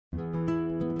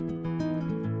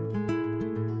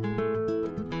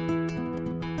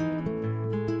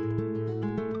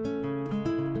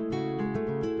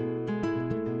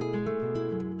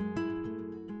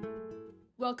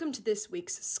Welcome to this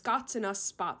week's Scots and Us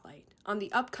Spotlight on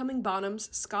the upcoming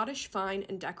Bonhams Scottish Fine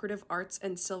and Decorative Arts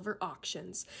and Silver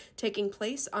Auctions, taking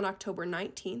place on October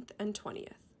 19th and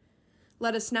 20th.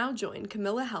 Let us now join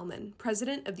Camilla Hellman,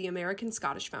 president of the American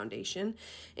Scottish Foundation,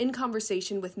 in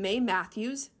conversation with May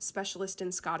Matthews, specialist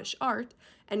in Scottish art,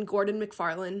 and Gordan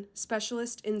MacFarlan,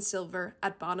 specialist in silver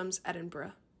at Bonhams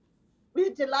Edinburgh.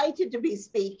 We're delighted to be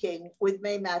speaking with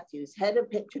May Matthews, head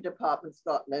of Picture Department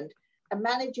Scotland, and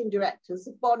managing directors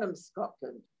of Bonhams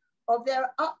Scotland, of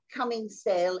their upcoming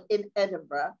sale in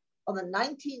Edinburgh on the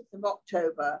 19th of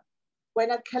October,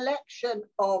 when a collection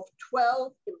of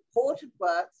 12 imported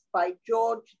works by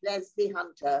George Leslie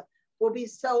Hunter will be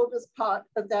sold as part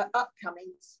of their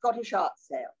upcoming Scottish art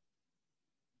sale.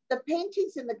 The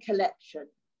paintings in the collection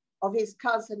of his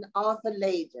cousin Arthur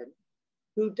Leyden,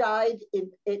 who died in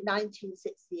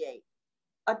 1968,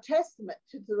 are testament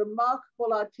to the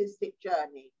remarkable artistic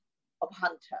journey of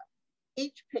Hunter.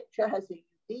 Each picture has a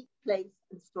unique place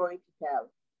and story to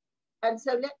tell. And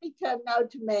so let me turn now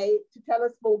to May to tell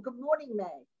us more. Good morning,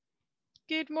 May.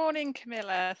 Good morning,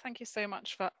 Camilla. Thank you so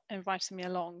much for inviting me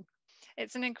along.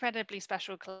 It's an incredibly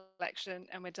special collection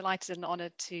and we're delighted and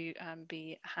honoured to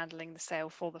be handling the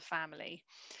sale for the family.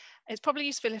 It's probably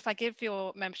useful if I give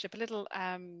your membership a little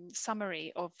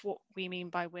summary of what we mean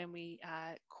by when we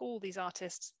call these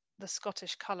artists the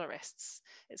Scottish colourists.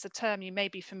 It's a term you may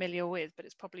be familiar with, but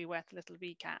it's probably worth a little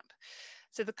recap.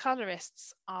 So the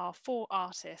colourists are four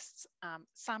artists: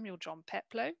 Samuel John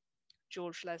Peploe,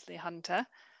 George Leslie Hunter,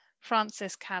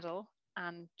 Francis Cadell,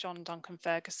 and John Duncan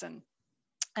Ferguson.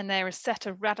 And they're a set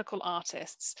of radical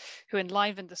artists who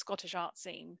enlivened the Scottish art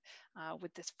scene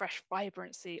with this fresh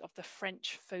vibrancy of the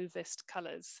French Fauvist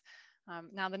colours.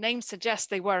 Now, the name suggests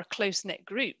they were a close-knit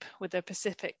group with a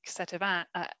specific set of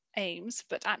aims,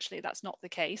 but actually that's not the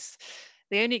case.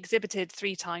 They only exhibited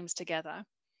 3 times together.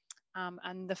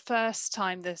 And the first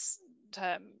time this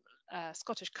term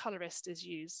Scottish colourist is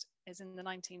used is in the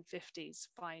 1950s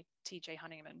by T.J.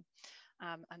 Honeyman.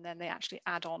 And then they actually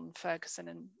add on Ferguson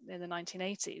in the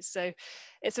 1980s. So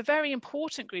it's a very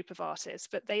important group of artists,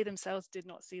 but they themselves did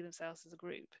not see themselves as a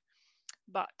group.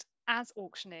 But as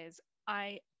auctioneers,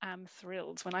 I am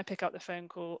thrilled when I pick up the phone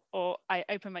call or I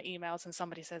open my emails and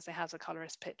somebody says they have a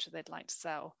colourist picture they'd like to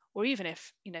sell, or even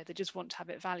if they just want to have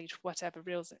it valued for whatever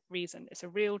real reason. It's a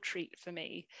real treat for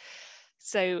me.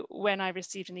 So when I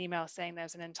received an email saying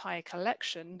there's an entire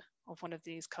collection of one of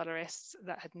these colourists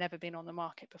that had never been on the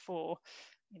market before,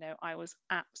 I was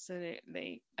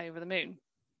absolutely over the moon.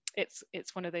 It's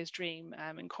one of those dream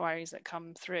inquiries that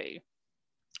come through.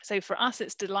 So for us,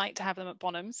 it's a delight to have them at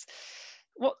Bonhams.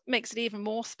 What makes it even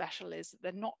more special is that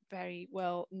they're not very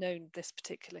well known, this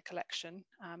particular collection.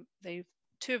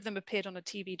 2 of them appeared on a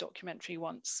TV documentary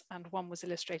once, and 1 was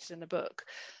illustrated in a book.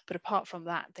 But apart from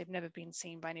that, they've never been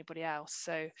seen by anybody else.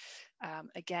 So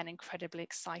again, incredibly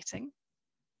exciting.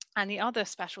 And the other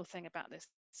special thing about this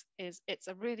is it's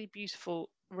a really beautiful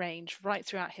range right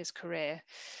throughout his career.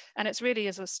 And it's really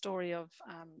is a story of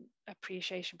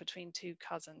appreciation between 2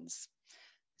 cousins.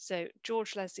 So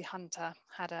George Leslie Hunter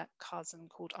had a cousin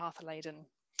called Arthur Leyden,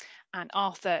 and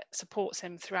Arthur supports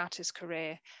him throughout his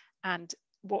career. And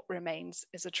what remains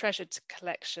is a treasured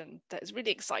collection that is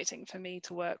really exciting for me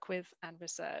to work with and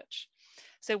research.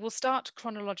 So we'll start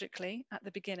chronologically at the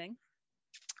beginning,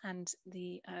 and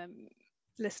the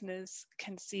listeners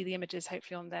can see the images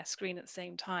hopefully on their screen at the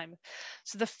same time.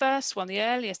 So the first one, the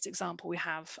earliest example we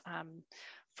have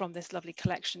from this lovely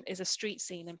collection is a street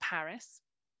scene in Paris.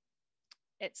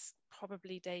 It's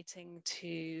probably dating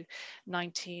to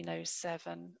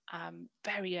 1907,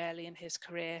 very early in his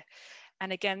career.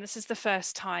 And again, this is the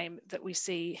first time that we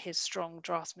see his strong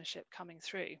draftsmanship coming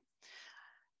through.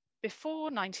 Before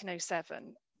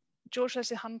 1907, George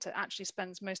Leslie Hunter actually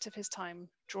spends most of his time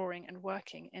drawing and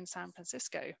working in San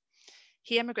Francisco.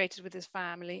 He emigrated with his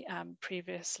family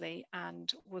previously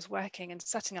and was working and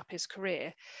setting up his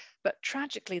career. But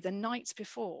tragically, the night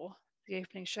before the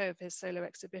opening show of his solo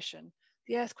exhibition,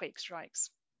 the earthquake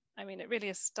strikes. I mean, it really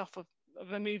is stuff of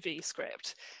a movie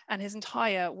script, and his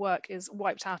entire work is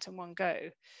wiped out in one go.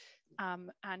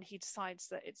 And he decides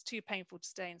that it's too painful to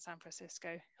stay in San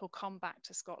Francisco. He'll come back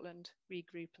to Scotland,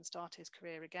 regroup, and start his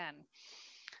career again.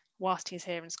 Whilst he's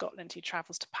here in Scotland, he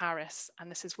travels to Paris, and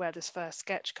this is where this first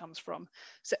sketch comes from.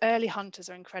 So early Hunters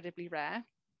are incredibly rare.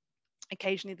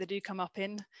 Occasionally they do come up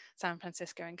in San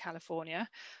Francisco and California,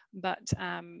 but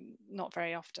not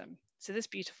very often. So this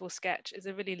beautiful sketch is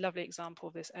a really lovely example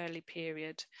of this early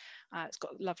period. It's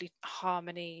got lovely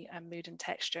harmony and mood and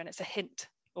texture, and it's a hint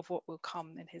of what will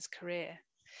come in his career.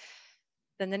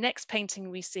 Then the next painting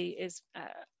we see is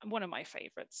one of my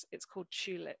favorites. It's called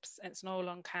Tulips, and it's an oil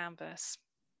on canvas.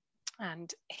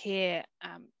 And here,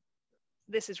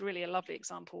 this is really a lovely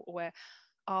example where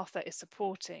Arthur is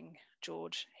supporting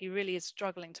George. He really is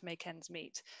struggling to make ends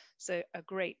meet. So a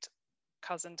great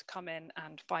cousin to come in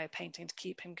and buy a painting to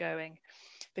keep him going,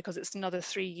 because it's another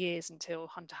 3 years until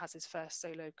Hunter has his first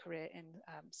solo career in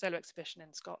solo exhibition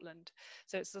in Scotland.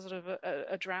 So it's a sort of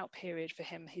a drought period for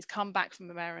him. He's come back from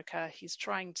America. He's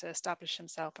trying to establish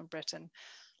himself in Britain.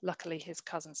 Luckily, his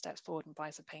cousin steps forward and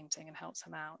buys a painting and helps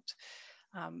him out.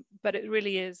 But it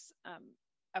really is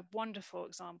a wonderful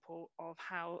example of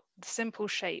how the simple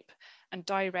shape and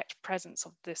direct presence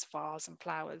of this vase and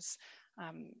flowers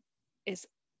is,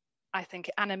 I think,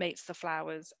 it animates the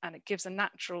flowers and it gives a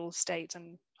natural state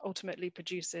and ultimately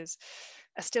produces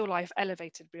a still life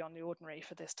elevated beyond the ordinary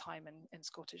for this time in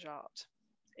Scottish art.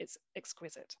 It's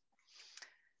exquisite.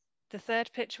 The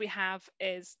third picture we have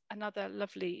is another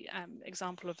lovely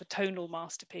example of a tonal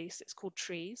masterpiece. It's called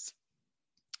Trees.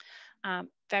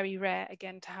 Very rare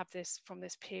again to have this from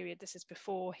this period. This is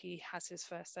before he has his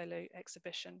first solo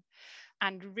exhibition.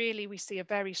 And really we see a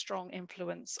very strong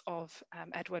influence of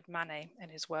Edward Manet in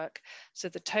his work. So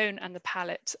the tone and the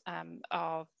palette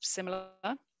are similar,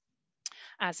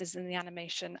 as is in the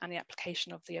animation and the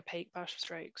application of the opaque brush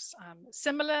strokes.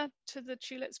 Similar to the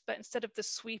tulips, but instead of the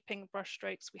sweeping brush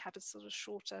strokes, we have a sort of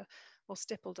shorter or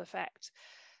stippled effect.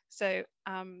 So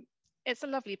it's a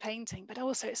lovely painting, but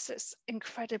also it's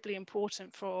incredibly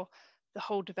important for the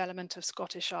whole development of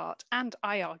Scottish art, and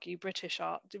I argue British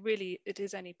art. Really, it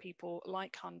is only people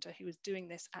like Hunter who was doing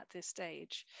this at this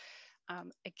stage.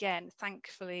 Again,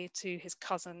 thankfully to his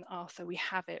cousin Arthur, we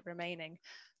have it remaining.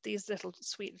 These little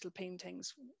sweet little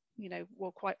paintings, you know,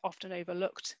 were quite often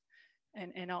overlooked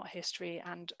in art history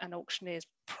and auctioneers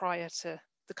prior to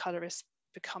the colourists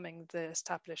becoming the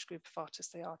established group of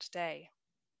artists they are today.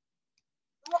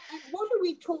 What are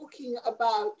we talking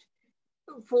about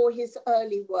for his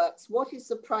early works? What is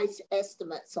the price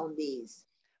estimates on these?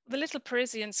 The Little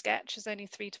Parisian Sketch is only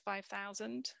 3,000 to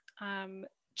 5,000.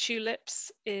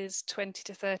 Tulips is 20,000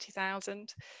 to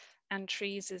 30,000, and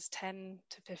Trees is 10,000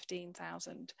 to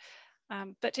 15,000.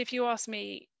 But if you ask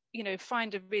me, you know,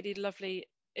 find a really lovely,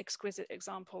 exquisite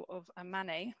example of a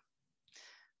Manet,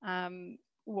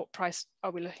 what price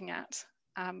are we looking at?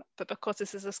 But because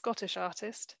this is a Scottish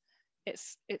artist,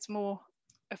 it's more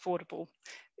affordable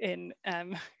in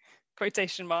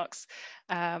quotation marks.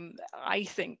 I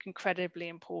think incredibly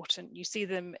important. You see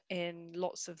them in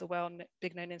lots of the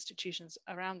big known institutions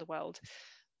around the world,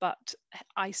 but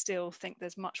I still think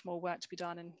there's much more work to be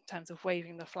done in terms of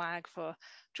waving the flag for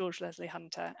George Leslie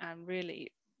Hunter and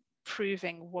really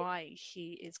proving why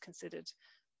he is considered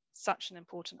such an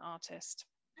important artist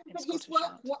in but Scottish his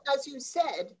work, art. as you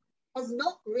said, has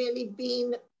not really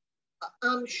been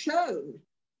shown.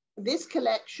 This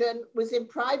collection was in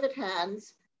private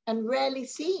hands and rarely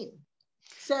seen.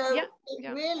 So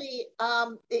really,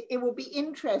 it will be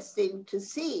interesting to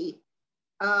see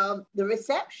the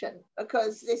reception,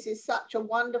 because this is such a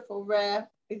wonderful, rare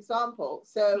example.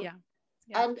 So,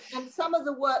 and some of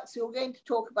the works you're going to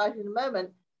talk about in a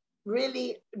moment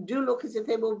really do look as if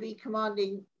they will be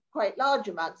commanding quite large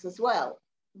amounts as well.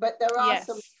 But there are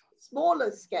some smaller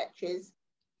sketches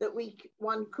that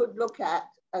one could look at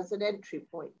as an entry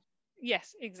point.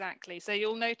 Yes, exactly. So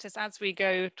you'll notice as we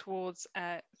go towards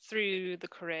through the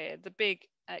career, the big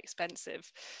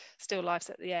expensive still lifes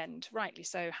at the end, rightly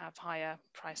so, have higher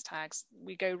price tags.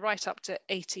 We go right up to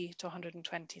 80 to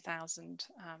 120,000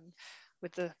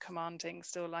 with the commanding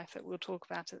still life that we'll talk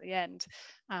about at the end.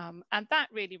 And that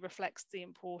really reflects the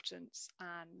importance,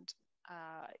 and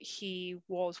he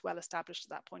was well established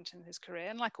at that point in his career.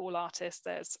 And like all artists,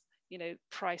 there's, you know,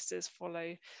 prices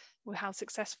follow how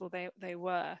successful they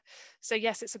were. So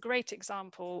yes, it's a great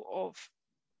example of,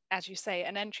 as you say,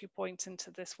 an entry point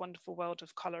into this wonderful world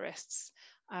of colorists.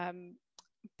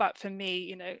 But for me,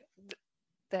 you know,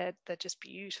 they're just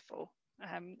beautiful,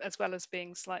 as well as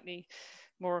being slightly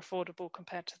more affordable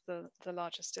compared to the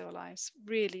larger still lifes.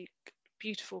 Really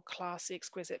beautiful, classy,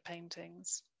 exquisite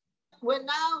paintings. We're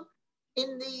now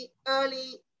in the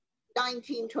early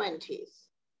 1920s.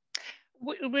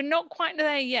 We're not quite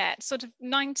there yet. Sort of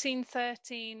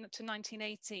 1913 to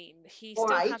 1918. He still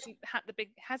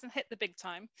hasn't hit the big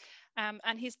time,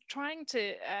 and he's trying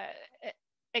to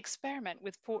experiment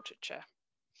with portraiture.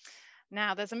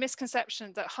 Now, there's a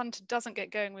misconception that Hunter doesn't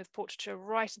get going with portraiture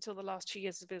right until the last 2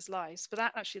 years of his life, but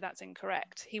that's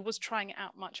incorrect. He was trying it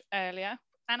out much earlier,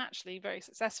 and actually very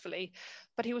successfully,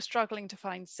 but he was struggling to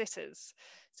find sitters.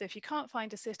 So if you can't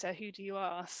find a sitter, who do you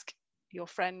ask? Your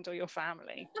friend or your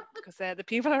family, because they're the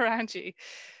people around you.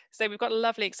 So we've got a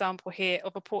lovely example here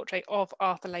of a portrait of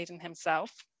Arthur Leyden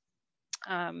himself.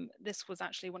 This was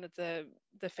actually one of the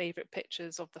favourite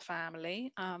pictures of the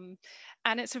family, and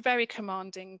it's a very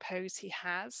commanding pose he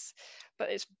has, but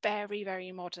it's very,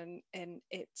 very modern in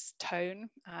its tone.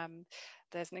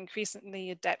 There's an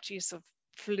increasingly adept use of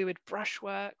fluid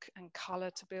brushwork and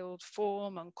colour to build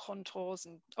form and contours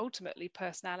and ultimately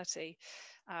personality.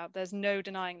 There's no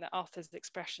denying that Arthur's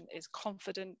expression is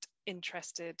confident,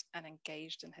 interested and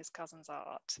engaged in his cousin's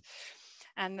art.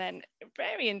 And then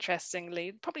very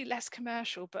interestingly, probably less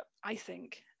commercial, but I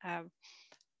think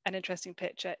an interesting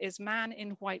picture is Man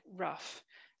in White Ruff.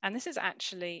 And this is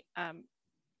actually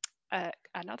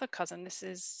another cousin. This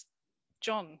is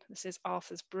John. This is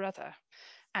Arthur's brother.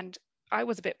 And I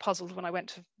was a bit puzzled when I went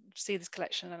to see this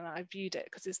collection and I viewed it,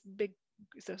 because it's big,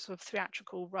 it's a sort of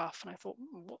theatrical ruff, and I thought,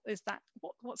 what is that?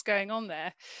 What's going on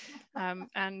there?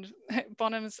 And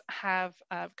Bonhams have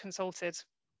consulted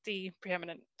the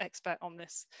preeminent expert on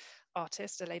this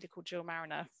artist, a lady called Jill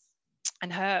Mariner,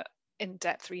 and her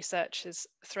in-depth research has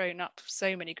thrown up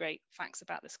so many great facts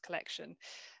about this collection,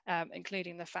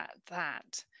 including the fact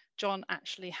that John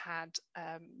actually had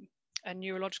a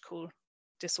neurological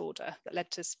disorder that led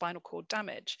to spinal cord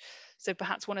damage. So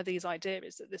perhaps one of these ideas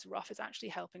is that this ruff is actually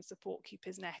helping support keep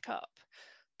his neck up.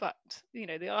 But, you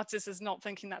know, the artist is not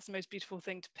thinking that's the most beautiful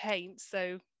thing to paint,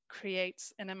 so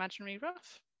creates an imaginary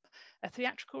ruff, a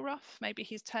theatrical ruff. Maybe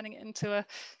he's turning it into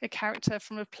a character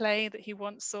from a play that he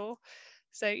once saw.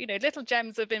 So, you know, little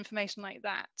gems of information like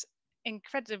that,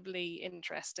 incredibly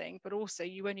interesting, but also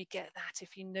you only get that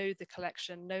if you know the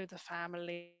collection, know the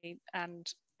family, and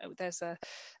there's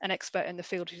an expert in the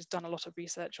field who's done a lot of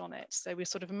research on it. So we're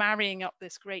sort of marrying up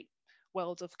this great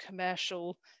world of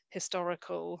commercial,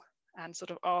 historical, and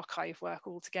sort of archive work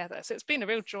all together. So it's been a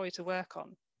real joy to work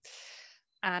on.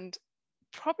 And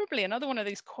probably another one of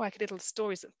these quirky little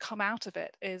stories that come out of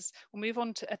it is we'll move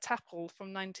on to a tapel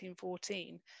from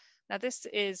 1914. Now this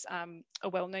is a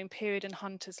well-known period in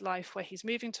Hunter's life where he's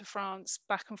moving to France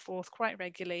back and forth quite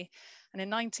regularly. And in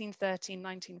 1913,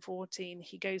 1914,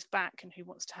 he goes back and he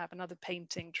wants to have another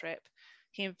painting trip.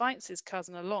 He invites his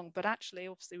cousin along, but actually,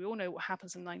 obviously, we all know what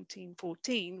happens in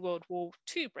 1914, World War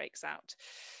II breaks out.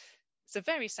 So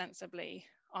very sensibly,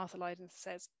 Arthur Lydon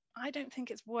says, I don't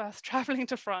think it's worth traveling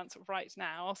to France right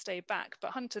now. I'll stay back.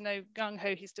 But Hunter, no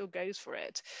gung-ho, he still goes for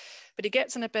it. But he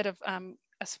gets in a bit of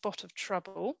a spot of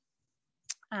trouble,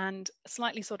 and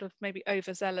slightly sort of maybe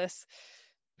overzealous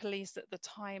police at the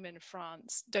time in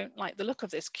France don't like the look of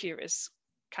this curious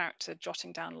character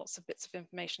jotting down lots of bits of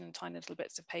information and tiny little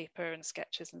bits of paper and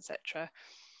sketches, etc.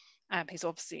 He's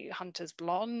obviously, Hunter's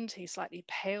blonde, he's slightly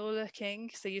pale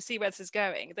looking, so you see where this is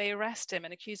going. They arrest him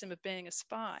and accuse him of being a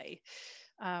spy.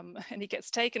 And he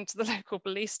gets taken to the local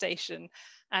police station,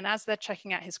 and as they're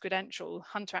checking out his credential,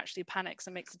 Hunter actually panics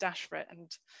and makes a dash for it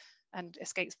and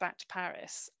escapes back to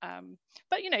Paris.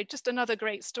 But, you know, just another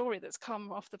great story that's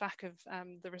come off the back of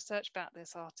the research about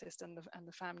this artist and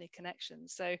the family connection.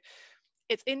 So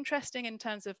it's interesting in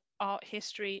terms of art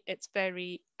history. It's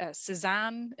very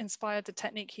Cézanne inspired, the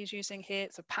technique he's using here.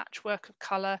 It's a patchwork of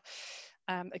color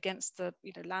against the,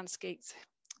 you know, landscapes,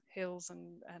 hills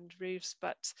and roofs.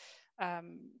 But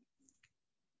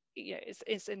yeah,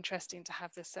 it's interesting to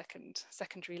have this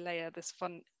secondary layer, this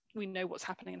fun. We know what's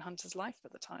happening in Hunter's life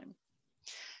at the time.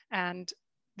 And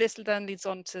this then leads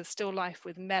on to still life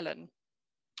with melon,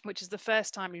 which is the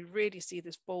first time we really see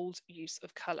this bold use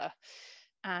of colour.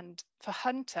 And for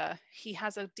Hunter, he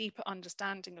has a deeper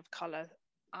understanding of colour,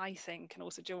 I think, and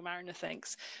also Jill Mariner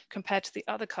thinks, compared to the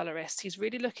other colourists. He's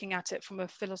really looking at it from a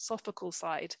philosophical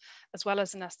side as well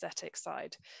as an aesthetic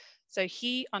side. So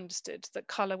he understood that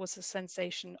colour was a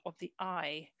sensation of the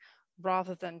eye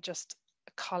rather than just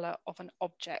a colour of an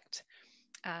object.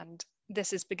 And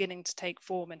this is beginning to take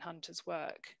form in Hunter's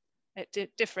work.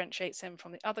 It differentiates him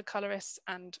from the other colourists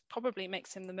and probably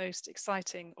makes him the most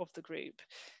exciting of the group,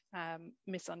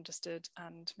 misunderstood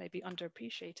and maybe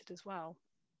underappreciated as well.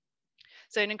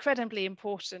 So an incredibly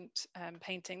important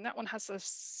painting. That one has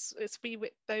it's wee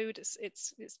whip bowed.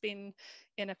 It's been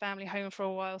in a family home for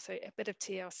a while, so a bit of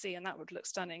TLC, and that would look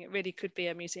stunning. It really could be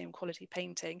a museum quality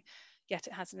painting, yet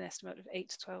it has an estimate of 8,000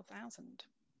 to 12,000.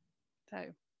 So,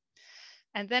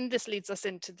 and then this leads us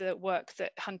into the work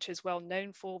that Hunter is well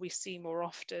known for. We see more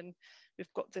often.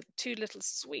 We've got the two little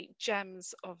sweet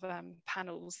gems of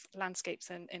panels, landscapes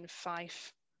in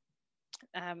Fife.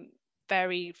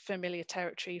 Very familiar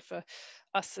territory for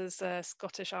us as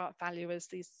Scottish art valuers,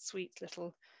 these sweet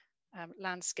little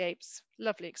landscapes,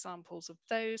 lovely examples of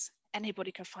those.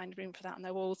 Anybody can find room for that on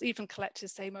their walls. Even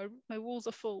collectors say, my walls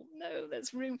are full. No,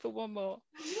 there's room for one more.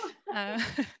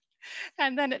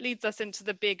 And then it leads us into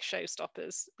the big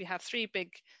showstoppers. We have three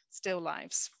big still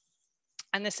lifes.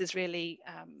 And this is really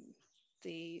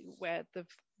where the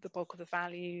bulk of the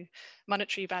value,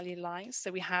 monetary value, lies.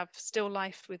 So we have still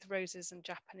life with roses and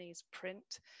Japanese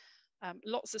print.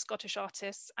 Lots of Scottish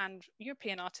artists and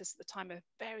European artists at the time are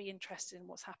very interested in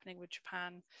what's happening with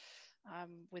Japan,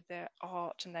 with their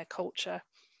art and their culture.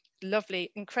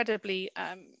 Lovely, incredibly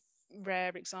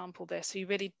rare example this. So you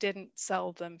really didn't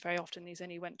sell them very often. These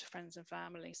only went to friends and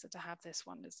family. So to have this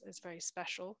one is very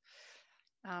special.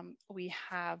 We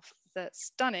have the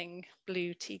stunning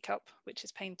blue teacup, which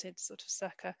is painted sort of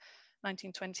circa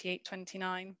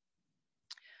 1928-29.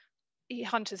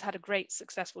 Hunter's had a great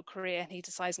successful career, and he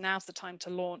decides now's the time to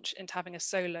launch into having a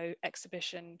solo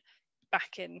exhibition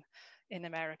back in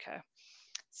America.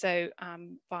 So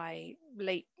by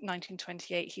late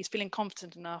 1928, he's feeling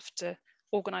confident enough to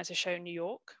organize a show in New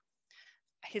York.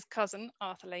 His cousin,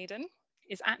 Arthur Leyden,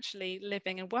 is actually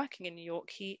living and working in New York.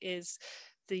 He is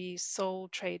the sole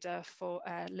trader for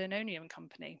a linoleum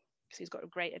company. So he's got a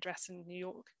great address in New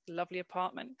York, lovely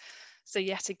apartment. So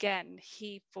yet again,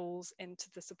 he falls into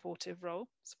the supportive role,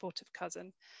 supportive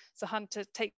cousin. So Hunter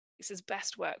takes his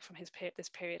best work from this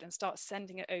period and starts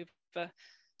sending it over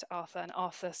to Arthur, and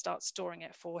Arthur starts storing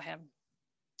it for him.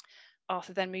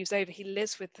 Arthur then moves over. He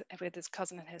lives with his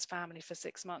cousin and his family for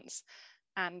 6 months,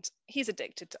 and he's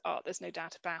addicted to art, there's no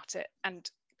doubt about it, and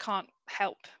can't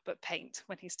help but paint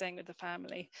when he's staying with the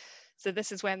family. So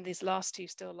this is when these last two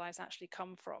still lives actually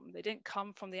come from. They didn't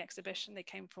come from the exhibition, they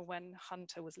came from when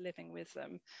Hunter was living with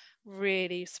them.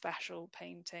 Really special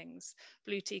paintings.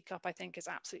 Blue Teacup, I think, is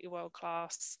absolutely world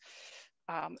class.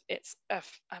 It's a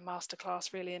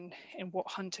masterclass really in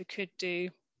what Hunter could do.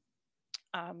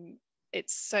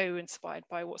 It's so inspired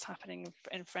by what's happening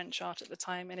in French art at the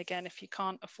time. And again, if you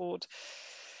can't afford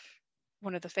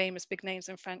one of the famous big names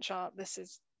in French art, this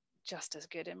is just as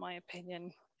good in my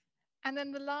opinion. And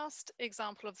then the last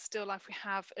example of still life we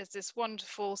have is this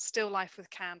wonderful still life with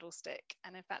candlestick.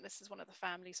 And in fact, this is one of the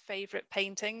family's favorite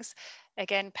paintings.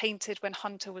 Again, painted when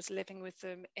Hunter was living with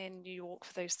them in New York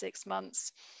for those 6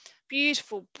 months.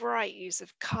 Beautiful, bright use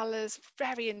of colors,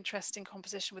 very interesting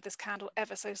composition with this candle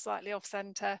ever so slightly off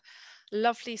center.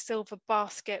 Lovely silver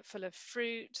basket full of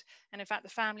fruit. And in fact, the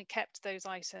family kept those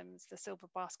items, the silver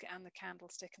basket and the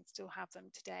candlestick, and still have them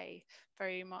today.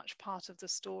 Very much part of the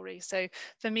story. So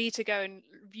for me to go and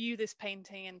view this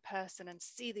painting in person and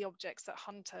see the objects that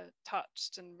Hunter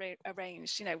touched and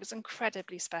arranged, you know, was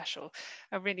incredibly special.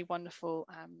 A really wonderful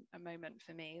a moment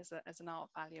for me as an art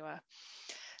valuer.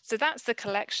 So that's the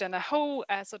collection, a whole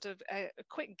sort of a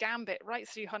quick gambit right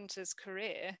through Hunter's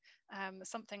career,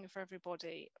 something for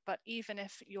everybody. But even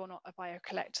if you're not a bio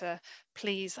collector,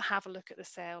 please have a look at the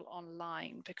sale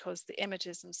online, because the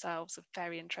images themselves are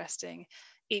very interesting.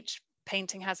 Each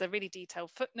painting has a really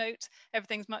detailed footnote.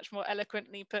 Everything's much more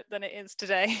eloquently put than it is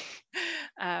today,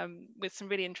 with some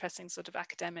really interesting sort of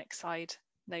academic side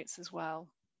notes as well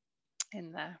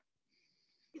in there.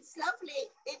 It's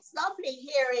lovely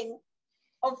hearing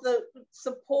of the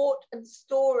support and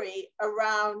story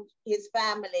around his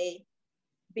family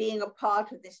being a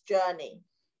part of this journey,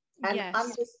 and yes,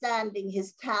 understanding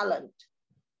his talent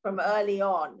from early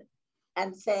on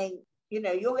and saying, you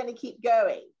know, you're going to keep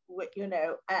going, you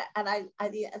know, and I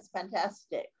think that's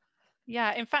fantastic.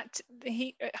 Yeah, in fact,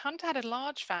 Hunter had a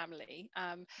large family,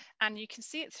 and you can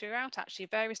see it throughout, actually,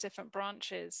 various different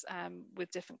branches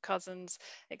with different cousins,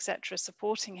 etc.,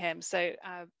 supporting him. So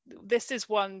this is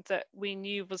one that we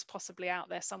knew was possibly out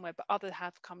there somewhere, but others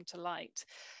have come to light.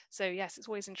 So yes, it's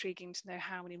always intriguing to know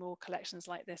how many more collections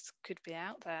like this could be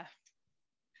out there.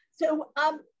 So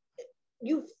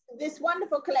this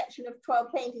wonderful collection of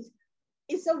 12 paintings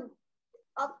is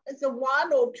a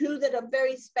one or two that are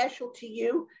very special to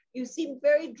you. You seem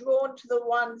very drawn to the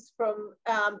ones from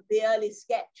the early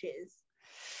sketches,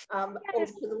 yes, or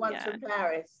to the ones from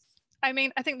Paris. I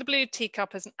mean, I think the Blue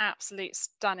Teacup is an absolute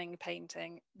stunning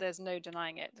painting. There's no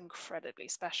denying it. It's incredibly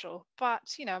special. But,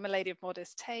 you know, I'm a lady of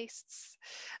modest tastes.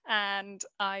 And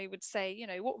I would say, you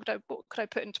know, what could I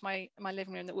put into my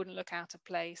living room that wouldn't look out of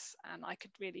place and I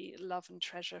could really love and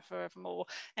treasure forevermore?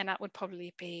 And that would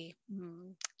probably be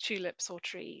tulips or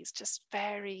trees, just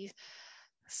very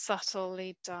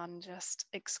subtly done, just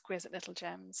exquisite little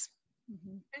gems.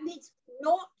 Mm-hmm. And it's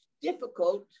not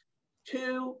difficult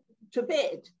to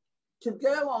bid, to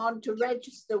go on to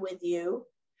register with you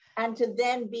and to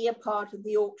then be a part of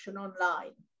the auction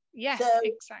online. Yes, So,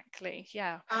 exactly.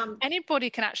 Yeah. Anybody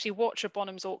can actually watch a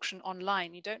Bonhams auction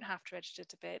online. You don't have to register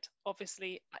to bid.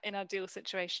 Obviously, in our ideal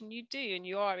situation, you do and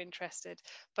you are interested.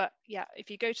 But yeah, if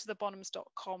you go to the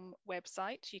bonhams.com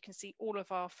website, you can see all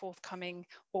of our forthcoming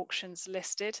auctions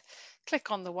listed.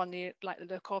 Click on the one you like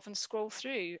the look of and scroll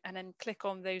through, and then click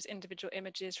on those individual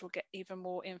images. You'll get even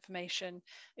more information.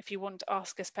 If you want to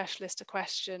ask a specialist a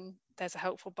question, there's a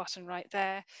helpful button right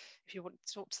there. If you want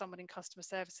to talk to someone in customer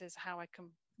services, how I can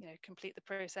complete the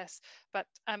process. But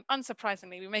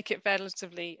unsurprisingly, we make it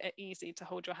relatively easy to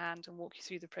hold your hand and walk you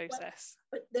through the process.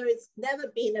 But there has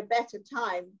never been a better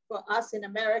time for us in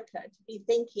America to be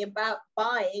thinking about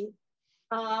buying,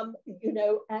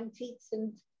 antiques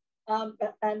and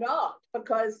art,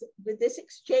 because with this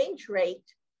exchange rate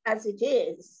as it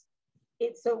is,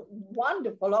 it's a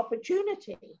wonderful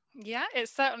opportunity. Yeah,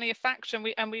 it's certainly a fact, and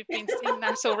we've been seeing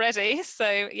that already.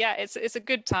 So yeah, it's a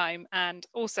good time, and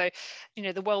also,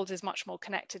 the world is much more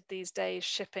connected these days.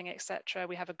 Shipping, etc.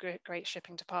 We have a great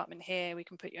shipping department here. We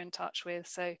can put you in touch with.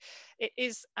 So it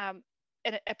is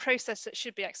a process that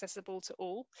should be accessible to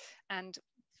all, and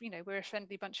we're a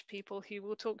friendly bunch of people who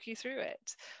will talk you through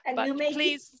it. And but you make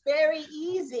it very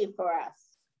easy for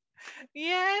us.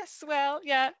 Yes, well,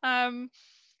 yeah.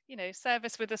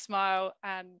 Service with a smile,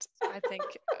 and I think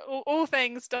all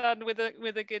things done with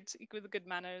a good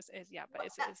manners is, yeah, but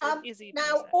it's an easy now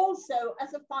process. Also,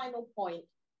 as a final point,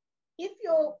 if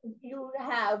you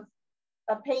have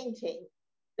a painting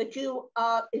that you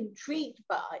are intrigued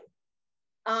by,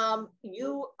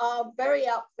 you are very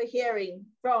up for hearing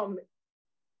from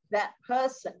that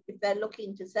person if they're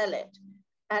looking to sell it,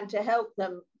 and to help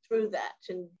them through that,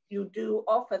 and you do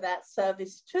offer that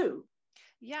service too.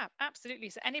 Yeah, absolutely.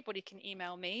 So anybody can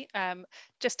email me.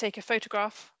 Just take a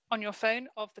photograph on your phone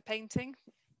of the painting,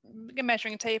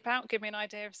 measuring tape out, give me an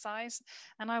idea of size,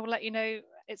 and I will let you know.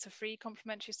 It's a free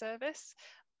complimentary service.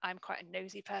 I'm quite a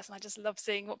nosy person. I just love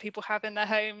seeing what people have in their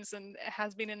homes, and it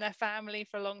has been in their family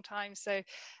for a long time. So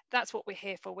that's what we're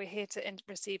here for. We're here to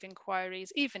receive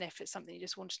inquiries, even if it's something you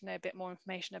just want to know a bit more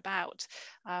information about.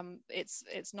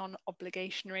 It's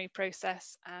non-obligationary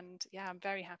process, and yeah, I'm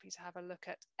very happy to have a look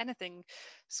at anything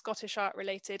Scottish art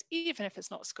related. Even if it's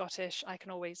not Scottish, I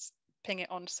can always ping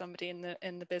it on to somebody in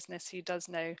the business who does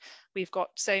know. We've got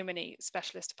so many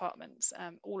specialist departments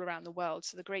all around the world.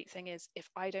 So the great thing is, if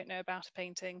I don't know about a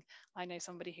painting, I know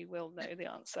somebody who will know the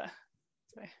answer.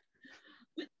 So.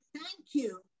 Thank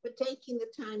you for taking the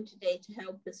time today to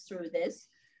help us through this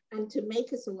and to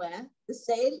make us aware. The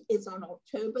sale is on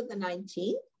October the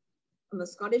 19th on the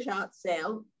Scottish Art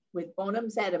Sale with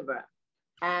Bonhams Edinburgh.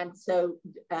 And so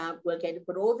we're going to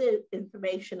put all the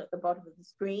information at the bottom of the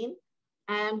screen.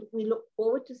 And we look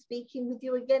forward to speaking with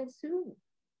you again soon.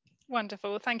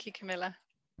 Wonderful. Thank you, Camilla.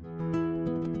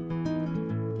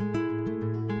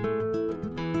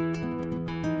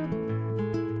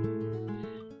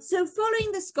 So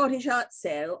following the Scottish Art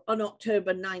Sale on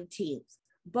October 19th,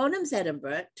 Bonhams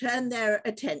Edinburgh turned their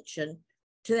attention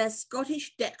to their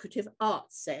Scottish Decorative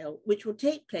Art Sale, which will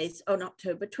take place on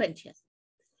October 20th.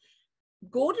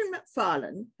 Gordan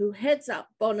MacFarlan, who heads up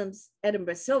Bonhams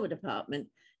Edinburgh Silver Department,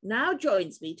 now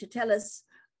joins me to tell us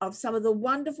of some of the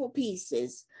wonderful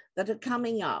pieces that are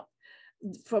coming up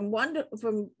from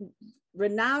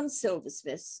renowned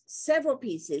silversmiths, several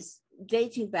pieces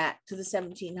dating back to the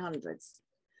 1700s.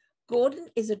 Gordan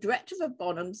is a director of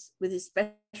Bonhams with his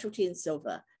specialty in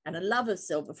silver and a love of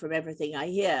silver from everything I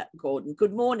hear. Gordan,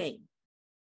 good morning.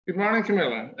 Good morning,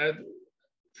 Camilla.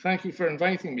 Thank you for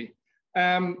inviting me.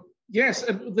 Yes,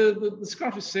 the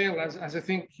Scottish sale, as I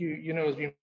think you know, has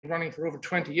been running for over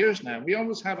 20 years now. We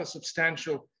always have a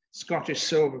substantial Scottish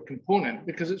silver component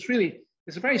because it's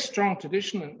a very strong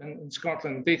tradition in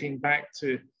Scotland dating back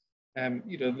to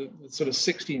the sort of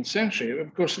 16th century.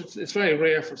 Of course, it's very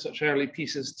rare for such early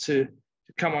pieces to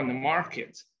come on the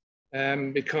market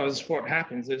because what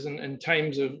happens is in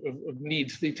times of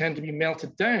need, they tend to be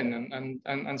melted down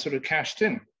and sort of cashed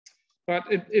in. But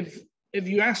if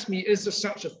you ask me, is there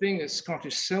such a thing as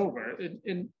Scottish silver,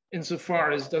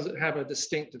 insofar as does it have a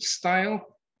distinctive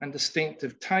style and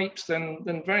distinctive types,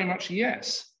 then very much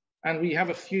yes. And we have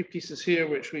a few pieces here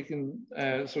which we can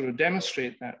sort of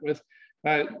demonstrate that with.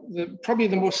 Probably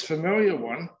the most familiar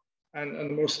one and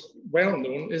the most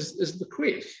well-known is the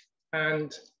quaich. And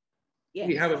yes,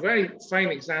 we have a very fine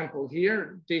example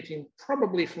here dating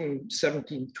probably from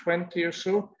 1720 or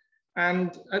so.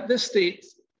 And at this date,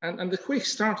 and the quaich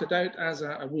started out as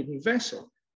a wooden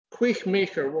vessel. Quaich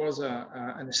maker was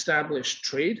an established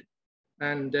trade,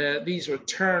 and these were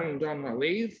turned on a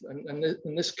lathe, and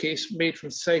in this case made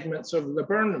from segments of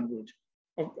laburniam wood,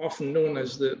 often known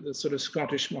as the sort of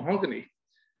Scottish mahogany.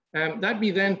 That'd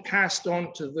be then passed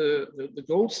on to the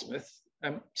goldsmith.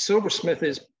 Silversmith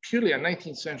is purely a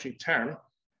 19th century term,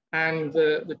 and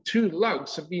the two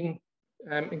lugs have been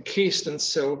encased in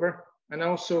silver, and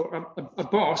also a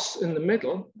boss in the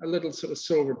middle, a little sort of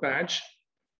silver badge,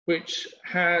 which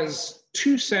has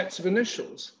two sets of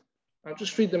initials. I'll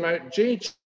just read them out: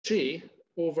 JJ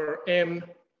over MF.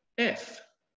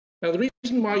 Now, the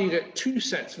reason why you get two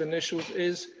sets of initials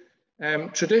is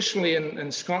traditionally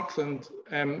in Scotland,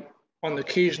 on the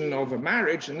occasion of a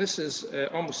marriage, and this is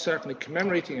almost certainly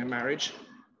commemorating a marriage,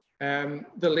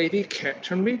 the lady kept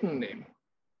her maiden name,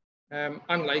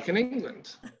 unlike in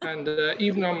England. And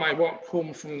even on my walk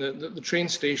home from the train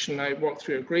station, I walked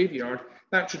through a graveyard.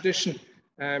 That tradition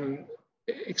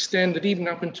extended even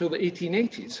up until the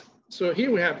 1880s. So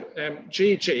here we have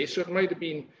JJ, so it might have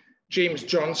been James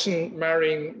Johnson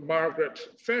marrying Margaret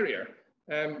Ferrier,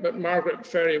 but Margaret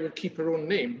Ferrier would keep her own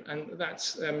name, and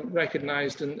that's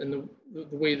recognised in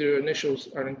the way the initials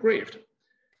are engraved.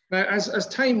 Now, as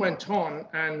time went on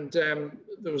and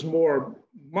there was more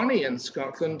money in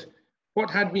Scotland, what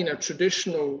had been a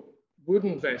traditional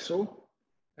wooden vessel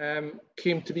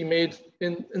came to be made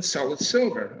in solid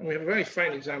silver. And we have a very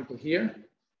fine example here.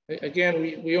 Again,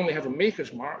 we only have a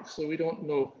maker's mark, so we don't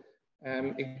know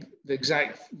the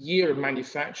exact year of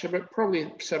manufacture, but probably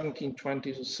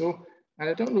 1720s or so. And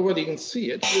I don't know whether you can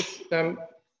see it, with,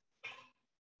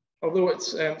 although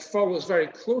it follows very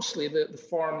closely the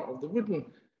form of the wooden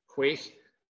quaich,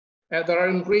 there are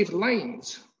engraved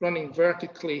lines running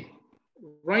vertically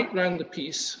right round the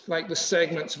piece, like the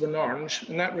segments of an orange,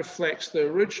 and that reflects the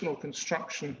original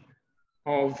construction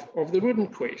of the wooden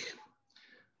quaich.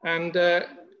 And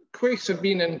quaichs have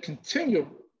been in continual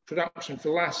production for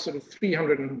the last sort of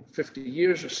 350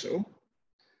 years or so.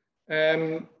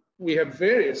 We have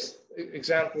various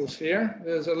examples here.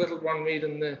 There's a little one made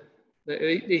in the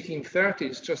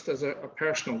 1830s, just as a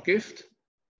personal gift.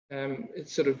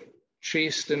 It's sort of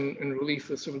chased in relief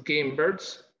with sort of game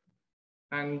birds.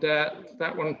 And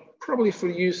that one probably for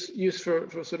use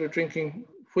for sort of drinking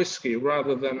whiskey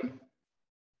rather than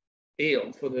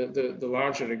ale, for the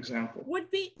larger example.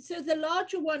 Would be, so the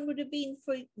larger one would have been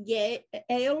for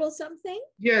ale or something?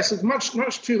 Yes, it's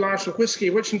much too large for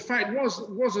whiskey, which in fact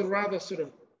was a rather sort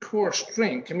of coarse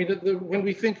drink. I mean, when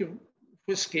we think of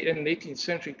whiskey in the 18th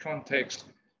century context,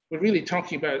 we're really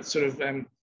talking about sort of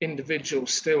individual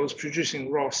stills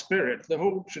producing raw spirit. The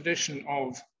whole tradition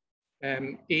of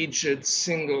aged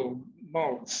single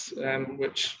malts,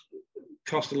 which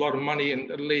cost a lot of money and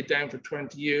are laid down for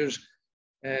 20 years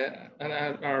and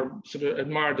are sort of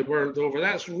admired the world over,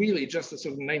 that's really just a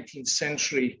sort of 19th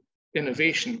century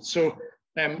innovation. So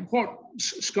what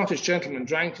Scottish gentlemen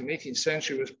drank in the 18th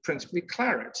century was principally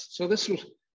claret. So this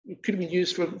could be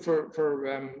used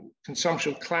for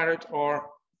consumption of claret or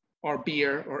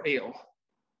beer or ale.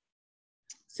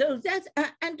 So that's,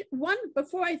 and one,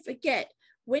 before I forget,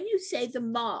 when you say the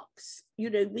marks,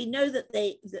 you know, we know that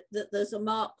that there's a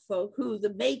mark for who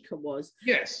the maker was.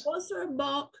 Yes. Was there a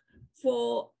mark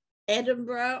for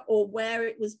Edinburgh or where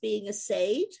it was being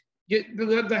assayed? Yeah,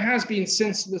 there has been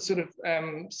since the sort of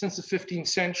since the 15th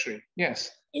century.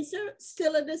 Yes. Is there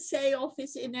still an assay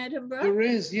office in Edinburgh? There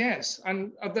is, yes,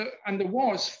 and there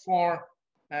was for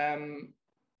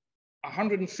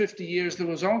 150 years. There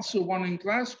was also one in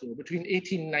Glasgow between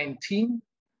 1819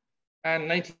 and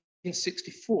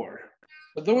 1964.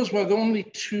 But those were the only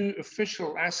two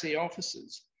official assay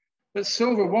offices. But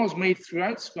silver was made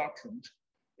throughout Scotland,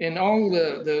 in all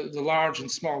the large and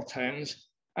small towns.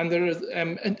 And there is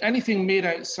anything made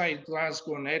outside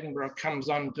Glasgow and Edinburgh comes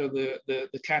under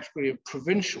the category of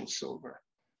provincial silver.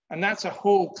 And that's a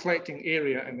whole collecting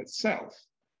area in itself.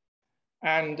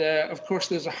 And of course,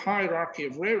 there's a hierarchy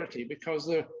of rarity, because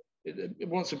it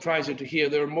won't surprise you to hear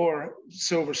there are more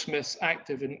silversmiths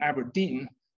active in Aberdeen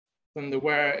than there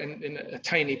were in a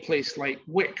tiny place like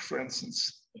Wick, for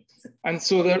instance. And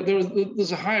so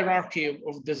there's a hierarchy of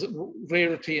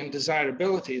rarity and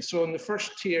desirability. So in the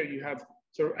first tier, you have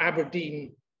sort of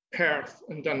Aberdeen, Perth,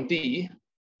 and Dundee.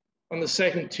 On the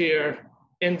second tier,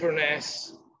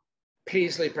 Inverness,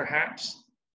 Paisley, perhaps.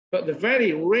 But the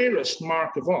very rarest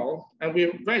mark of all, and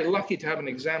we're very lucky to have an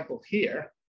example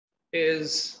here,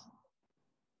 is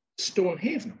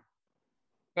Stonehaven.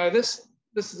 Now, this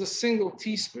is a single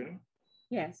teaspoon.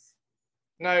 Yes.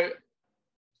 Now,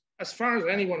 as far as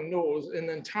anyone knows, in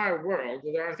the entire world,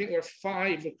 I think there are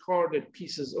 5 recorded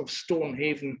pieces of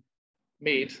Stonehaven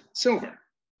made silver,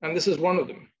 and this is one of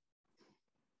them.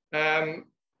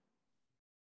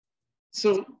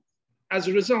 So as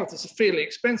a result, it's a fairly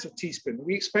expensive teaspoon.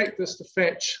 We expect this to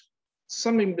fetch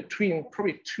something between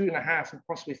probably £2,500 and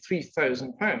possibly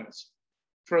 £3,000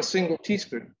 for a single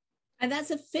teaspoon. And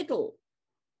that's a fiddle.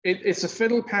 It's a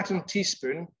fiddle pattern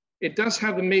teaspoon. It does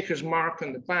have the maker's mark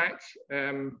on the back,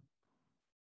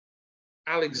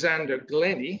 Alexander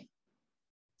Glennie,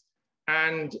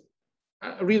 and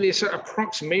really a sort of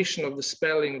approximation of the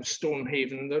spelling of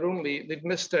Stonehaven. They've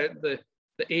missed out the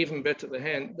Avon bit at the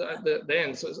end,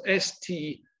 so it's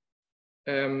S-T-O-V,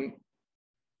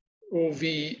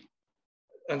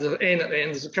 and the N at the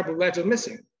end, there's a couple of letters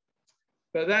missing.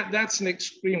 But that's an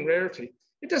extreme rarity.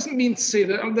 It doesn't mean to say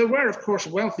that there were, of course,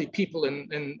 wealthy people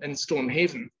in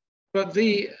Stonehaven, but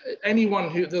the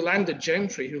landed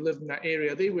gentry who lived in that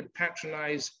area, they would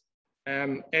patronize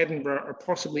Edinburgh or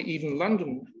possibly even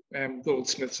London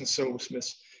goldsmiths and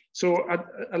silversmiths. So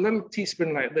a little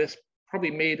teaspoon like this,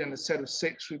 probably made in a set of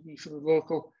 6, would be for the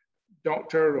local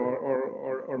doctor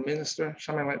or minister,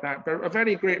 something like that, but a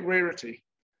very great rarity.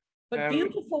 But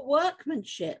beautiful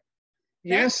workmanship.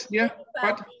 Yes, yeah.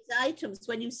 But these items,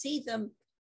 when you see them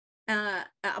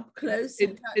up close,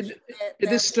 it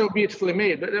is still beautifully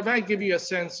made. But if I give you a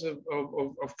sense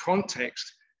of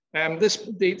context, this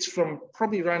dates from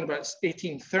probably around about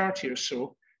 1830 or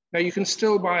so. Now you can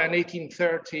still buy an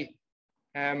 1830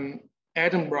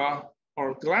 Edinburgh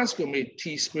or Glasgow made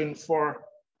teaspoon for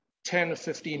 10 or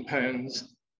 15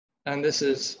 pounds, and this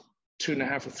is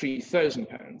 £2,500 or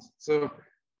 £3,000. So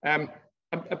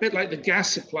a bit like the gas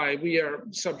supply, we are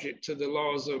subject to the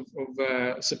laws of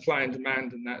supply and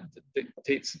demand, and that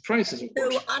dictates the prices, of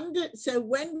course. So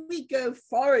when we go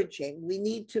foraging, we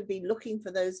need to be looking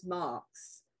for those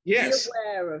marks. Yes. Be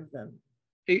aware of them.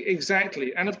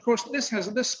 Exactly. And of course, this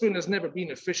spoon has never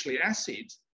been officially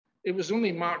assayed. It was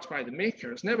only marked by the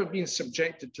maker. It's never been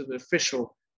subjected to the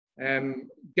official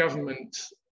government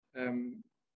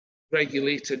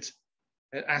regulated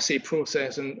assay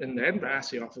process in the Edinburgh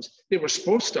Assay Office. They were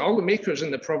supposed to, all the makers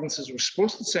in the provinces were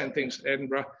supposed to send things to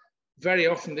Edinburgh. Very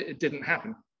often it didn't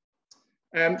happen.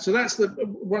 So that's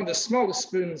one of the smallest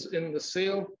spoons in the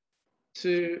sale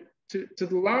to the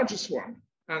largest one.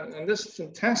 And this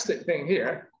fantastic thing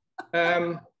here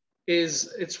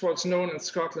it's what's known in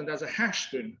Scotland as a hash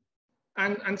spoon.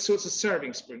 And so it's a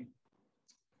serving spoon.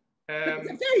 It's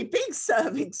a very big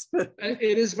serving spoon.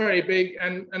 It is very big.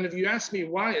 And if you ask me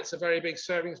why it's a very big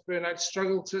serving spoon, I'd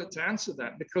struggle to answer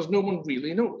that because no one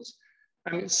really knows.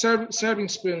 I mean, serving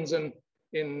spoons in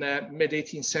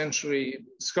mid-18th century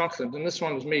Scotland, and this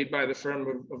one was made by the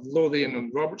firm of Lothian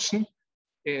and Robertson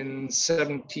in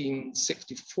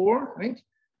 1764, I think.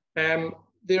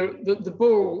 The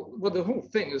bowl, well, the whole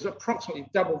thing is approximately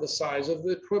double the size of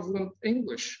the equivalent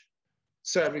English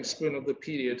serving spoon of the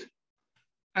period.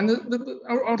 And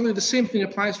oddly, the same thing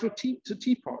applies to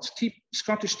teapots.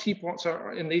 Scottish teapots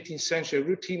are in the 18th century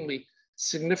routinely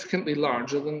significantly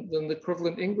larger than the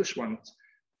equivalent English ones.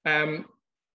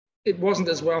 It wasn't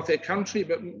as wealthy a country,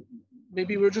 but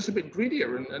maybe we're just a bit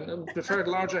greedier and preferred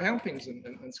larger helpings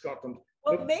in Scotland.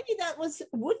 Well, maybe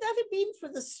would that have been for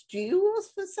the stew or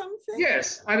for something?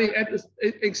 Yes, I mean,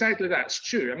 exactly that,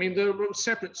 stew. I mean, there were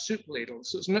separate soup ladles,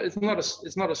 so it's not a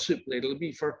soup ladle, it'll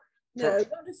be no,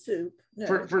 not a soup.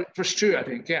 No. For stew, I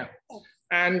think, yeah.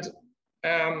 And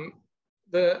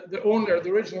the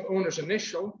original owner's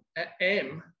initial,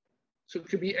 M, so it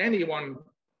could be anyone,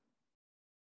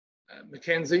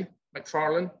 Mackenzie,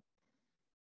 MacFarlan.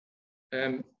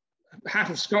 Half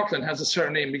of Scotland has a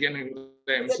surname beginning with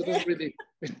M, so it doesn't really.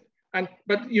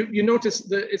 But you notice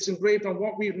that it's engraved on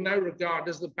what we now regard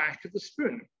as the back of the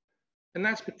spoon, and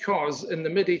that's because in the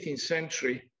mid-18th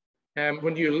century,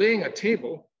 when you're laying a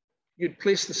table, you'd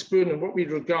place the spoon in what we'd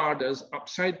regard as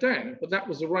upside down, but that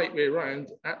was the right way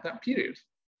around at that period.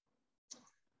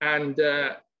 And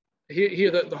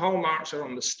here the hallmarks are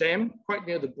on the stem, quite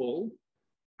near the bowl,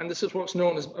 and this is what's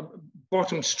known as a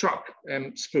bottom struck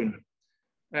spoon.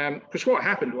 Because what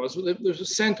happened was, there was a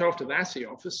sent off to the assay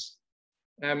office,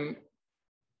 the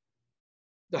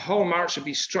hallmarks would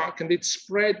be struck and they'd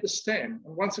spread the stem.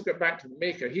 And once it got back to the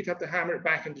maker, he'd have to hammer it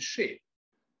back into shape.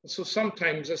 And so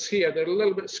sometimes, as here, they're a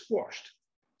little bit squashed.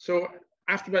 So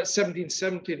after about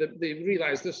 1770, they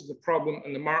realized this is the problem,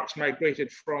 and the marks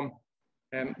migrated from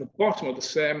the bottom of the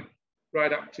stem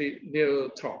right up to near the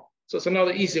top. So it's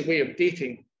another easy way of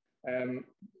dating an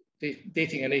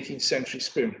 18th century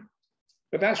spoon.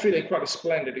 But that's really quite a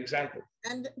splendid example.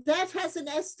 And that has an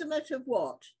estimate of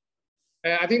what?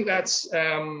 I think that's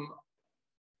 12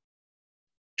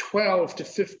 to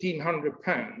 1,500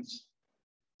 pounds.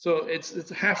 So it's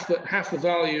half the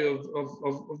value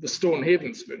of the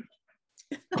Stonehaven spoon.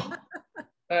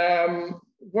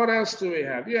 What else do we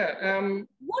have? Yeah.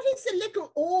 What is the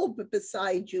little orb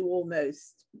beside you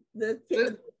almost?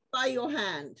 By your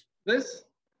hand. This?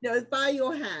 No, by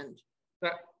your hand.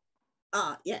 That.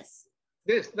 Ah, yes.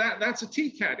 That's a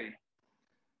tea caddy.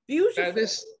 Beautiful.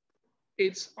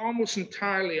 It's almost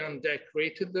entirely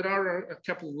undecorated. There are a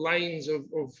couple of lines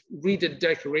of reeded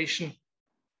decoration.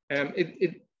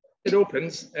 It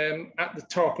opens at the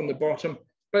top and the bottom.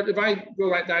 But if I go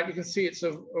like that, you can see it's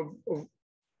of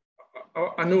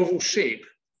an oval shape.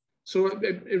 So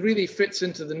it really fits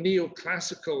into the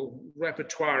neoclassical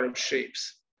repertoire of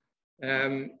shapes.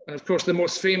 And of course, the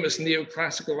most famous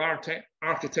neoclassical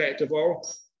architect of all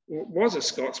was a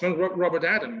Scotsman, Robert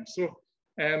Adams. So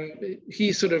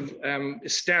he sort of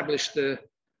established the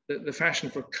fashion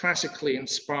for classically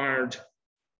inspired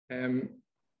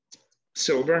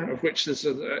silver, of which this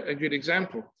is a good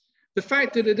example. The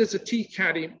fact that it is a tea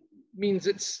caddy means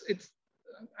it's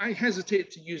I hesitate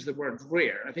to use the word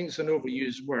rare. I think it's an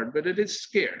overused word, but it is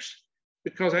scarce,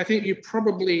 because I think you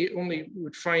probably only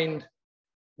would find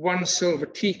one silver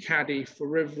tea caddy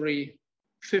for every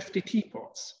 50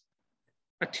 teapots.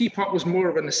 A teapot was more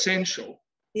of an essential.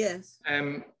 Yes.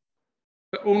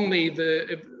 But only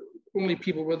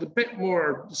people with a bit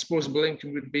more disposable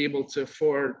income would be able to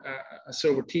afford a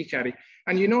silver tea caddy.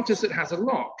 And you notice it has a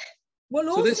lock. Well,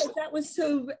 also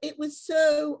it was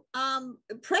so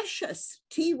precious.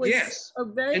 Tea was a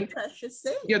very precious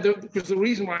thing. Yeah, because the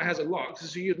reason why it has a lock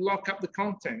is so you'd lock up the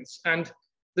contents, and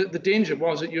the danger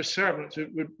was that your servants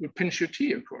would pinch your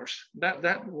tea, of course.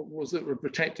 That was what we're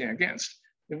protecting against.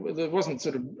 There wasn't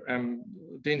sort of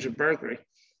danger of burglary.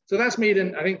 So that's made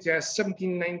in, I think,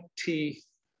 1793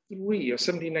 or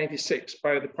 1796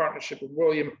 by the partnership of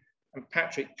William and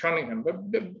Patrick Cunningham, but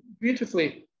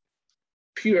beautifully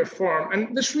pure form.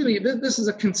 And this is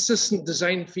a consistent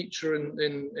design feature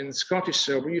in Scottish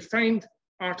silver. You find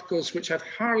articles which have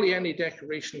hardly any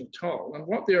decoration at all, and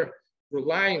what they're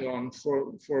relying on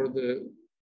to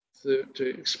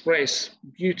express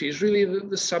beauty is really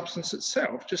the substance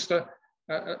itself, just a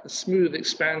smooth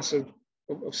expanse of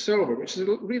silver, which is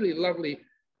a really lovely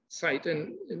sight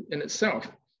in itself.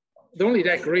 The only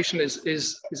decoration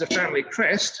is a family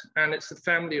crest, and it's the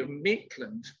family of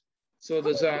Maitland. So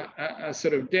there's a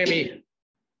sort of demi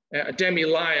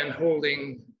lion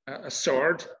holding a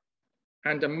sword,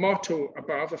 and a motto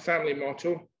above, a family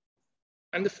motto.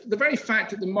 And the very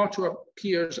fact that the motto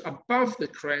appears above the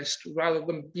crest rather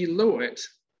than below it,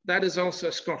 that is also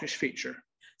a Scottish feature.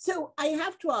 So I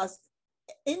have to ask,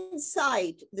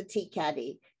 inside the tea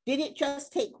caddy, did it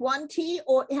just take one tea,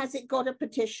 or has it got a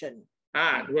partition?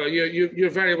 Well, you're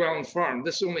very well informed.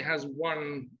 This only has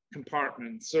one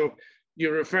compartment. So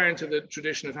you're referring to the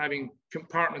tradition of having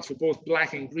compartments for both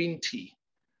black and green tea,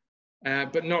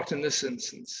 but not in this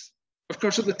instance. Of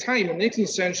course, at the time, in the 18th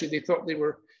century, they thought they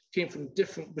came from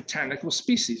different botanical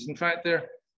species. In fact, they're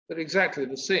exactly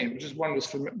the same. Just one was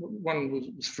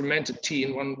fermented tea,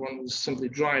 and one was simply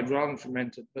dried rather than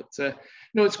fermented. But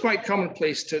no, it's quite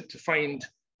commonplace to find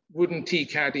wooden tea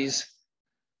caddies,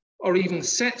 or even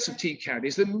sets of tea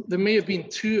caddies. There may have been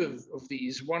two of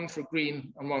these, one for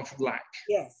green and one for black.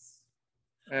 Yes.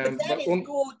 But that is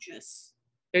gorgeous.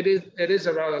 It is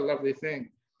a rather lovely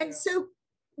thing. And so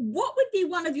what would be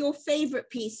one of your favorite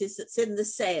pieces that's in the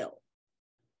sale?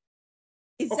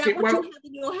 Is that what you have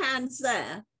in your hands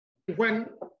there? When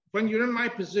you're in my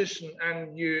position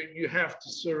and you have to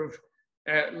sort of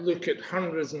look at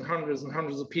hundreds and hundreds and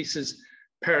hundreds of pieces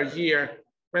per year,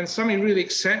 when something really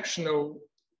exceptional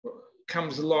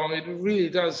comes along, it really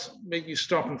does make you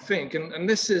stop and think. And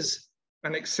this is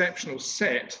an exceptional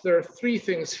set. There are three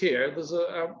things here. There's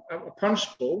a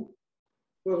punch bowl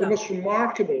with the most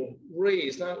remarkable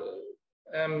raised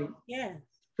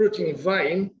fruiting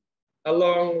vine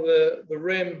along the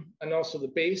rim and also the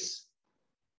base.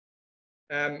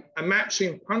 A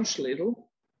matching punch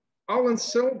ladle, all in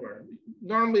silver.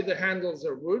 Normally the handles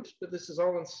are wood, but this is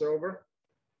all in silver.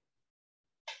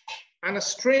 And a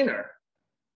strainer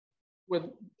with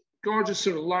gorgeous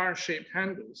sort of lyre-shaped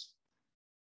handles.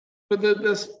 But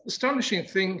the astonishing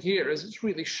thing here is it's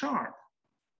really sharp.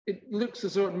 It looks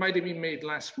as though it might have been made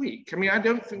last week. I mean, I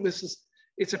don't think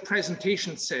it's a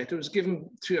presentation set. It was given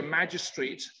to a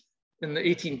magistrate in the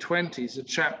 1820s, a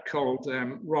chap called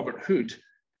Robert Hood,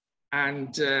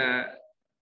 and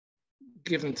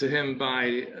given to him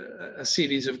by a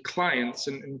series of clients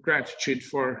in gratitude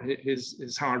for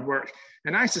his hard work.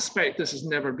 And I suspect this has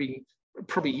never been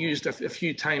probably used a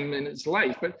few times in its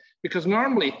life, but because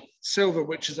normally silver,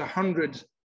 which is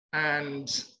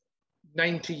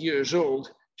 190 years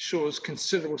old, shows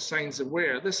considerable signs of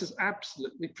wear. This is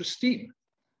absolutely pristine.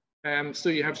 So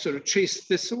you have sort of chased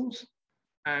thistles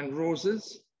and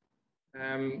roses,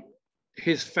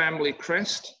 his family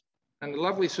crest, and a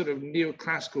lovely sort of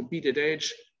neoclassical beaded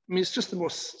edge. I mean, it's just the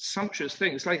most sumptuous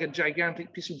thing. It's like a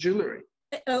gigantic piece of jewelry.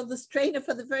 oh, the strainer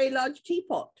for the very large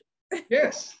teapot.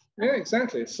 Yes, yeah,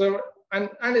 exactly. So, and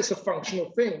it's a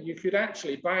functional thing. You could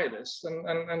actually buy this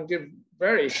and give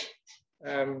very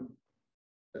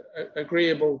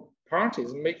agreeable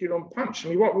parties and make your own punch. I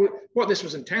mean, what this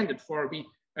was intended for would be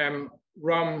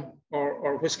rum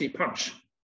or whiskey punch,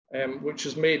 which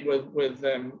is made with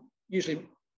usually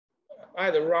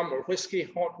either rum or whiskey,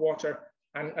 hot water,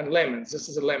 and lemons. This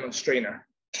is a lemon strainer.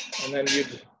 And then you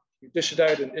dish it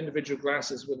out in individual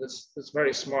glasses with this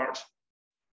very smart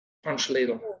punch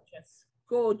ladle. Gorgeous,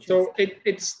 gorgeous. So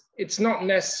it's not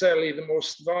necessarily the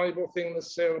most valuable thing in the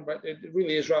sale, but it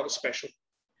really is rather special.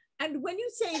 And when you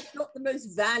say it's not the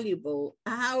most valuable,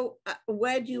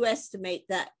 where do you estimate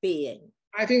that being?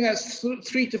 I think that's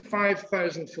 3,000 to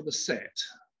 5,000 for the set.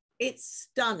 It's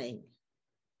stunning.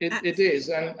 It is,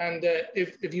 and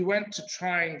if you went to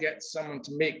try and get someone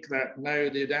to make that now,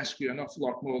 they'd ask you an awful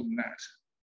lot more than that.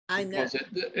 I know. Because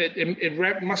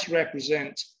it must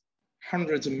represent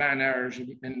hundreds of man hours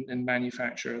in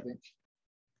manufacture, I think.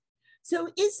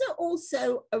 So is there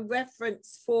also a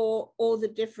reference for all the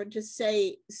different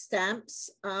assay stamps?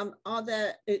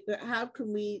 How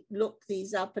can we look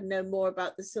these up and know more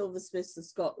about the silversmiths of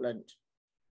Scotland?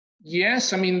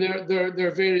 Yes, I mean, there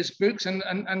are various books,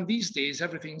 and these days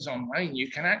everything's online. You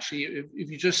can actually,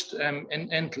 if you just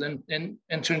enter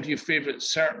into your favorite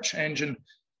search engine,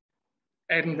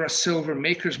 Edinburgh silver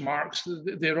makers marks,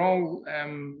 they're all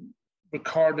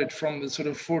recorded from the sort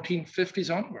of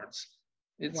 1450s onwards.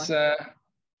 It's a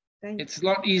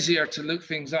lot easier to look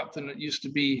things up than it used to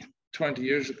be 20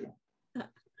 years ago.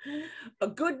 A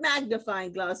good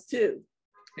magnifying glass too.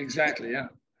 Exactly, yeah.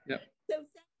 Yeah. So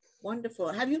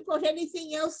wonderful. Have you got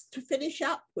anything else to finish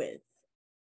up with?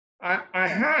 I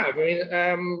have.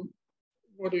 I mean,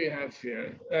 what do we have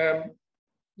here?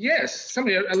 Yes,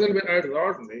 something a little bit out of the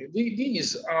ordinary.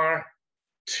 These are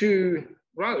two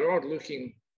rather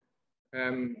odd-looking,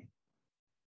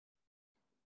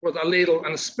 with a ladle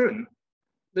and a spoon.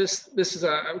 This is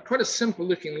quite a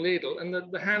simple-looking ladle, and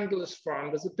the handle is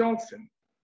formed as a dolphin.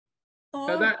 Oh.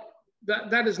 Now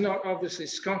that is not obviously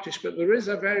Scottish, but there is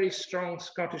a very strong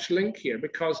Scottish link here,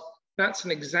 because that's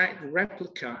an exact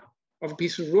replica of a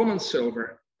piece of Roman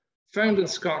silver found in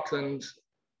Scotland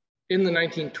in the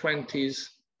 1920s,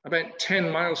 about 10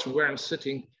 miles from where I'm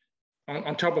sitting,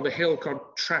 on top of a hill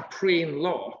called Traprain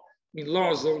Law. I mean,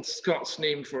 Law is the old Scots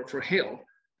name for hill.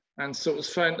 And so it was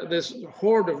found, this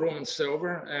hoard of Roman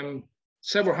silver,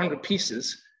 several hundred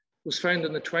pieces, was found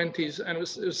in the 20s, and it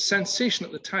was a sensation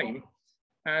at the time.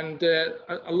 And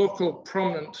a local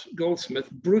prominent goldsmith,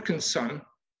 Brooke and Son,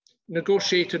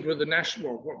 negotiated with the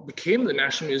National, what became the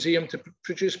National Museum, to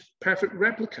produce perfect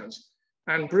replicas.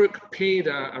 And Brooke paid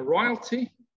a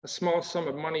royalty, a small sum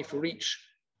of money for each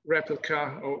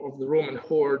replica of the Roman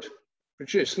hoard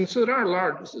produced. And so there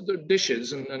are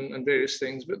dishes and various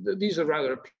things, but these are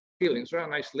rather appealing. It's a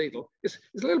rather nice ladle. It's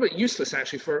a little bit useless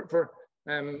actually for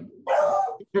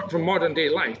modern day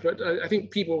life, but I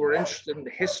think people were interested in the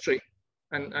history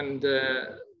and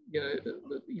you know,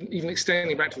 even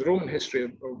extending back to the Roman history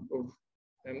of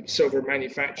silver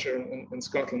manufacture in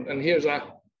Scotland. And here's an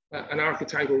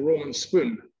archetypal Roman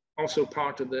spoon, also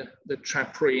part of the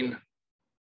Traprain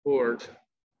board.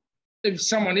 If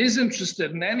someone is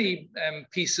interested in any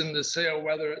piece in the sale,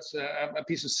 whether it's a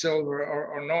piece of silver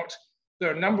or not, there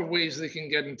are a number of ways they can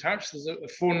get in touch. There's a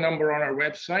phone number on our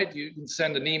website. You can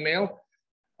send an email,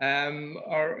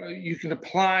 or you can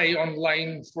apply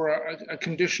online for a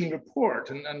condition report,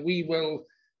 and we will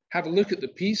have a look at the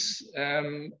piece,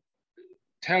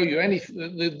 tell you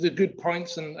the good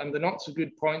points and the not so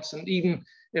good points, and even,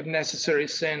 if necessary,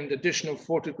 send additional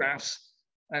photographs.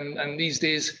 And these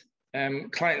days,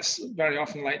 clients very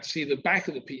often like to see the back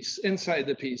of the piece, inside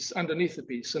the piece, underneath the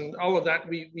piece, and all of that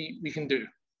we can do.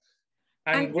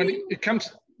 And when it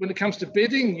comes to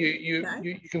bidding,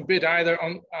 you can bid either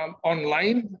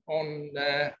online,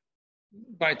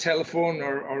 by telephone,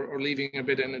 or leaving a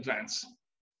bid in advance.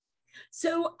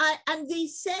 So, and the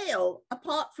sale,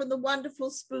 apart from the wonderful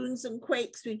spoons and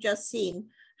quaichs we've just seen,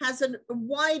 has a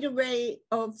wide array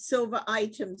of silver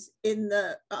items in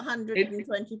the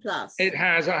 120 plus. It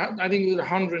has, I think there's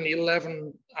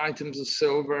 111 items of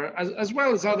silver, as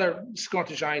well as other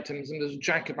Scottish items, and there's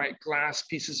Jacobite glass,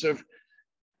 pieces of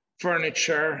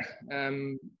furniture,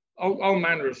 all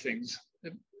manner of things.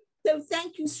 So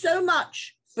thank you so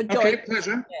much for joining us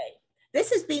today.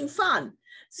 This has been fun.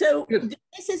 So good.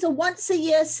 This is a once a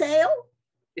year sale?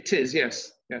 It is,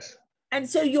 yes, yes. And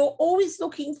so you're always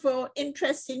looking for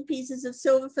interesting pieces of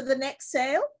silver for the next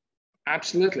sale?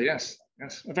 Absolutely, yes,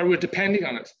 yes. In fact, we're depending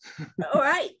on it. All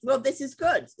right, well, this is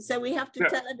good. So we have to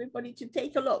tell everybody to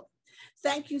take a look.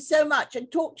 Thank you so much,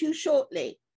 and talk to you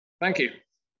shortly. Thank you.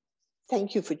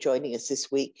 Thank you for joining us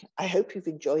this week. I hope you've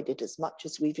enjoyed it as much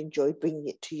as we've enjoyed bringing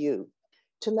it to you.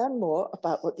 To learn more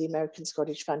about what the American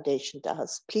Scottish Foundation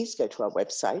does, please go to our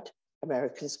website,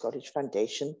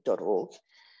 americanscottishfoundation.org,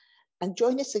 and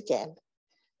join us again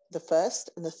the first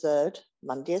and the third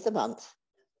Monday of the month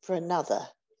for another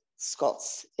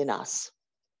Scots in Us.